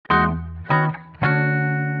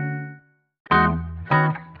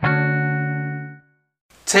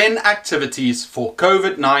10 activities for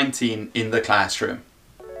COVID-19 in the classroom.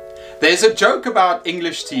 There's a joke about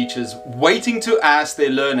English teachers waiting to ask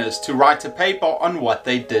their learners to write a paper on what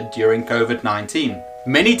they did during COVID-19.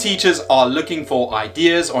 Many teachers are looking for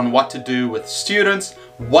ideas on what to do with students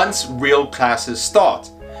once real classes start.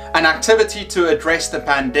 An activity to address the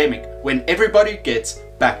pandemic when everybody gets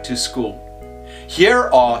back to school. Here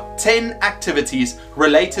are 10 activities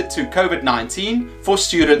related to COVID-19 for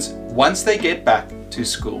students once they get back to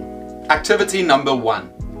school. Activity number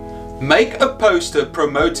 1. Make a poster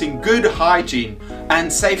promoting good hygiene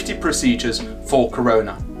and safety procedures for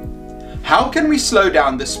Corona. How can we slow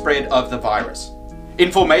down the spread of the virus?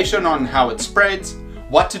 Information on how it spreads,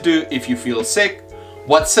 what to do if you feel sick,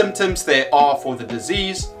 what symptoms there are for the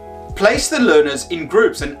disease. Place the learners in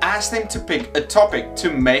groups and ask them to pick a topic to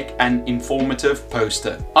make an informative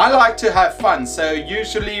poster. I like to have fun, so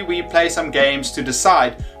usually we play some games to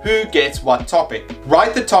decide who gets what topic.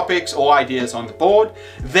 Write the topics or ideas on the board,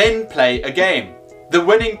 then play a game. The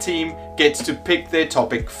winning team gets to pick their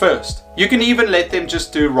topic first. You can even let them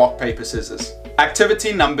just do rock, paper, scissors.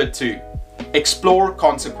 Activity number 2. Explore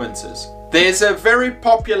consequences. There's a very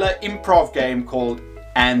popular improv game called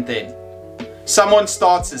And Then. Someone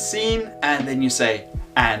starts a scene and then you say,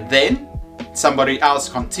 and then somebody else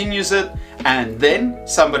continues it, and then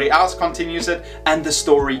somebody else continues it, and the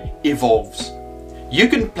story evolves. You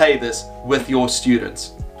can play this with your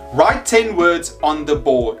students. Write 10 words on the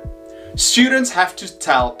board. Students have to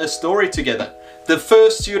tell a story together. The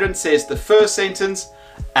first student says the first sentence,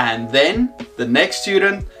 and then the next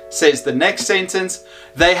student says the next sentence.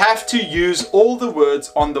 They have to use all the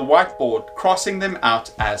words on the whiteboard, crossing them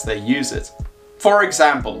out as they use it. For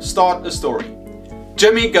example, start a story.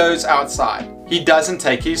 Jimmy goes outside. He doesn't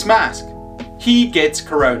take his mask. He gets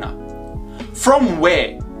Corona. From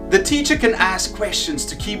where? The teacher can ask questions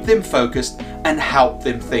to keep them focused and help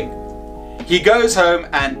them think. He goes home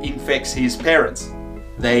and infects his parents.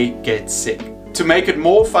 They get sick. To make it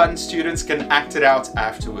more fun, students can act it out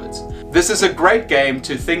afterwards. This is a great game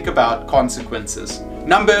to think about consequences.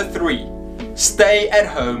 Number 3. Stay at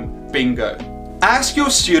home bingo. Ask your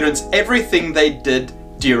students everything they did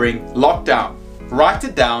during lockdown. Write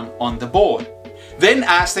it down on the board. Then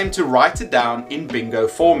ask them to write it down in bingo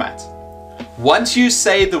format. Once you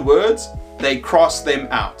say the words, they cross them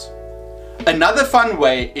out. Another fun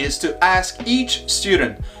way is to ask each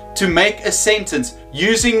student to make a sentence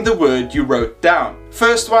using the word you wrote down.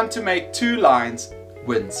 First one to make 2 lines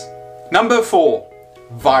wins. Number 4.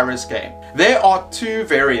 Virus game. There are 2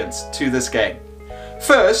 variants to this game.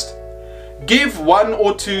 First, give 1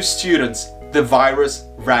 or 2 students the virus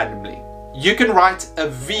randomly. You can write a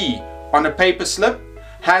V on a paper slip,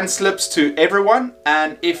 hand slips to everyone,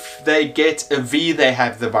 and if they get a V, they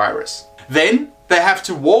have the virus. Then they have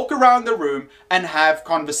to walk around the room and have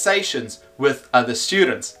conversations with other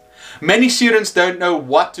students. Many students don't know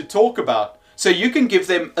what to talk about, so you can give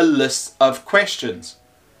them a list of questions.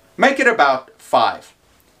 Make it about 5.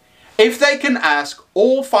 If they can ask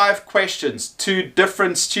all 5 questions to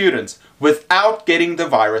different students without getting the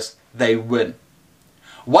virus, they win.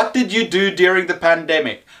 What did you do during the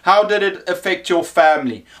pandemic? How did it affect your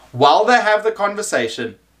family? While they have the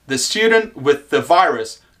conversation, the student with the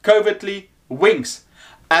virus covertly winks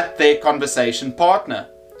at their conversation partner.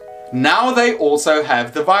 Now they also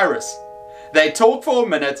have the virus. They talk for a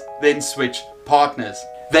minute, then switch partners.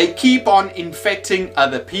 They keep on infecting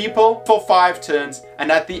other people for 5 turns, and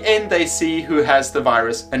at the end they see who has the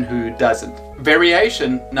virus and who doesn't.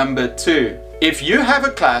 Variation number 2. If you have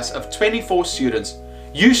a class of 24 students,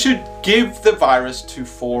 you should give the virus to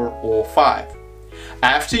 4 or 5.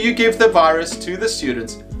 After you give the virus to the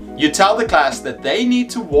students, you tell the class that they need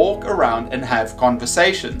to walk around and have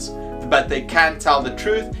conversations, but they can't tell the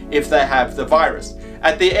truth if they have the virus.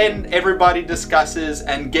 At the end, everybody discusses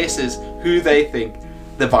and guesses who they think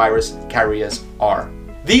the virus carriers are.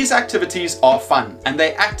 These activities are fun and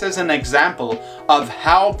they act as an example of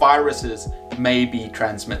how viruses may be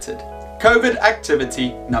transmitted. COVID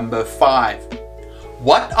activity number 5.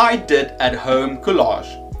 What I did at home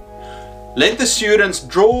collage. Let the students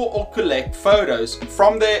draw or collect photos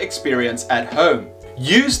from their experience at home.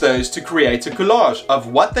 Use those to create a collage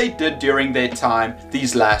of what they did during their time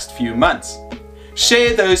these last few months.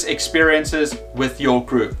 Share those experiences with your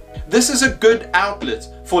group. This is a good outlet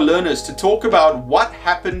for learners to talk about what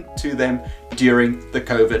happened to them during the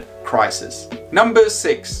COVID crisis. Number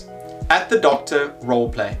 6. At the doctor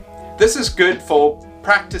roleplay. This is good for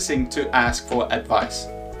practicing to ask for advice.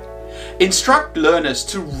 Instruct learners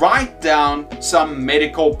to write down some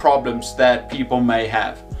medical problems that people may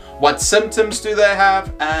have. What symptoms do they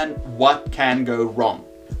have and what can go wrong?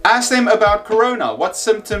 Ask them about corona. What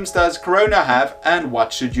symptoms does corona have and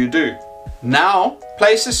what should you do? Now,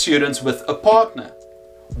 place the students with a partner.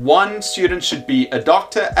 One student should be a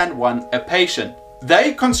doctor and one a patient.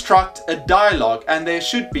 They construct a dialogue and there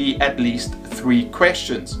should be at least 3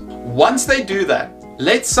 questions. Once they do that,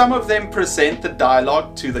 let some of them present the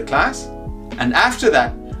dialogue to the class, and after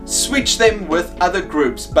that, switch them with other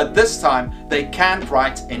groups, but this time they can't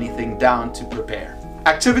write anything down to prepare.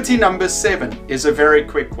 Activity number 7 is a very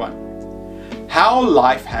quick one. How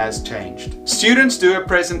life has changed. Students do a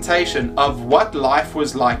presentation of what life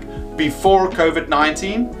was like before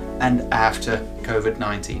COVID-19 and after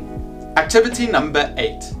COVID-19. Activity number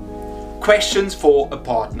 8. Questions for a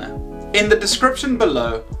partner. In the description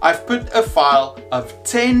below, I've put a file of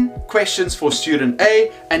 10 questions for student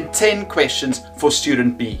A and 10 questions for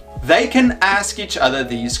student B. They can ask each other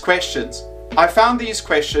these questions. I found these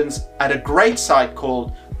questions at a great site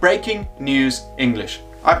called Breaking News English.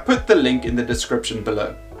 I put the link in the description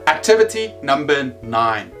below. Activity number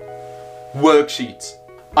 9. Worksheets.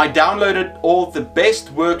 I downloaded all the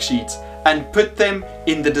best worksheets and put them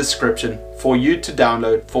in the description for you to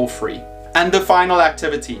download for free. And the final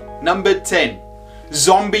activity, number 10,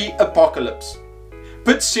 zombie apocalypse.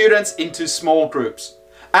 Put students into small groups.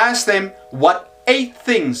 Ask them what 8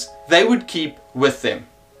 things they would keep with them.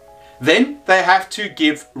 Then they have to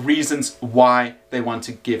give reasons why they want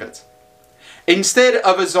to give it. Instead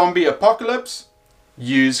of a zombie apocalypse,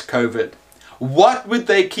 use COVID. What would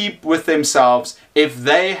they keep with themselves if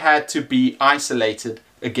they had to be isolated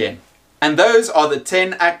again? And those are the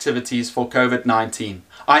 10 activities for COVID-19.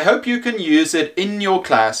 I hope you can use it in your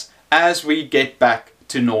class as we get back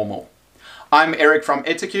to normal. I'm Eric from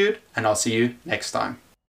Etiquette, and I'll see you next time.